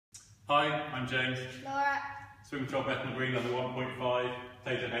Hi, I'm James. Laura. Swing patrol Bethnal Green, level 1.5.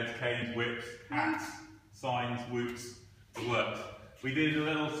 Taser heads, canes, whips, hats, signs, whoops, the works. We did a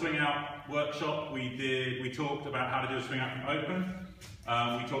little swing out workshop. We talked about how to do a swing out from open.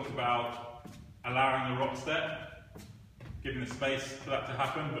 We talked about allowing the rock step, giving the space for that to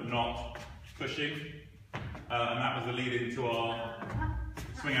happen, but not pushing. And that was the lead into our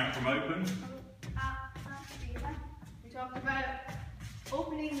swing out from open. We talked about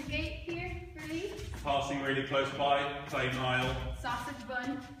opening the gate here for lead. Passing really close by, playing aisle. Sausage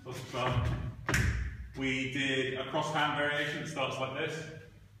bun. Sausage bun. We did a cross hand variation that starts like this.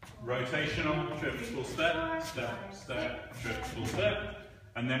 Rotational, trip, full step, step, step, trip, full step.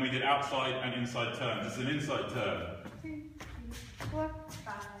 And then we did outside and inside turns. This is an inside turn. 2, 3, 4,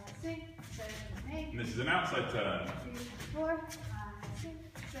 5, 6, 7, 8. And this is an outside turn. 2, 4, 5, 6,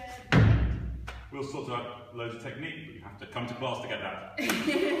 7, 8. We'll sort out loads of technique, but you have to come to class to get that.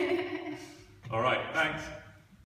 Alright, thanks.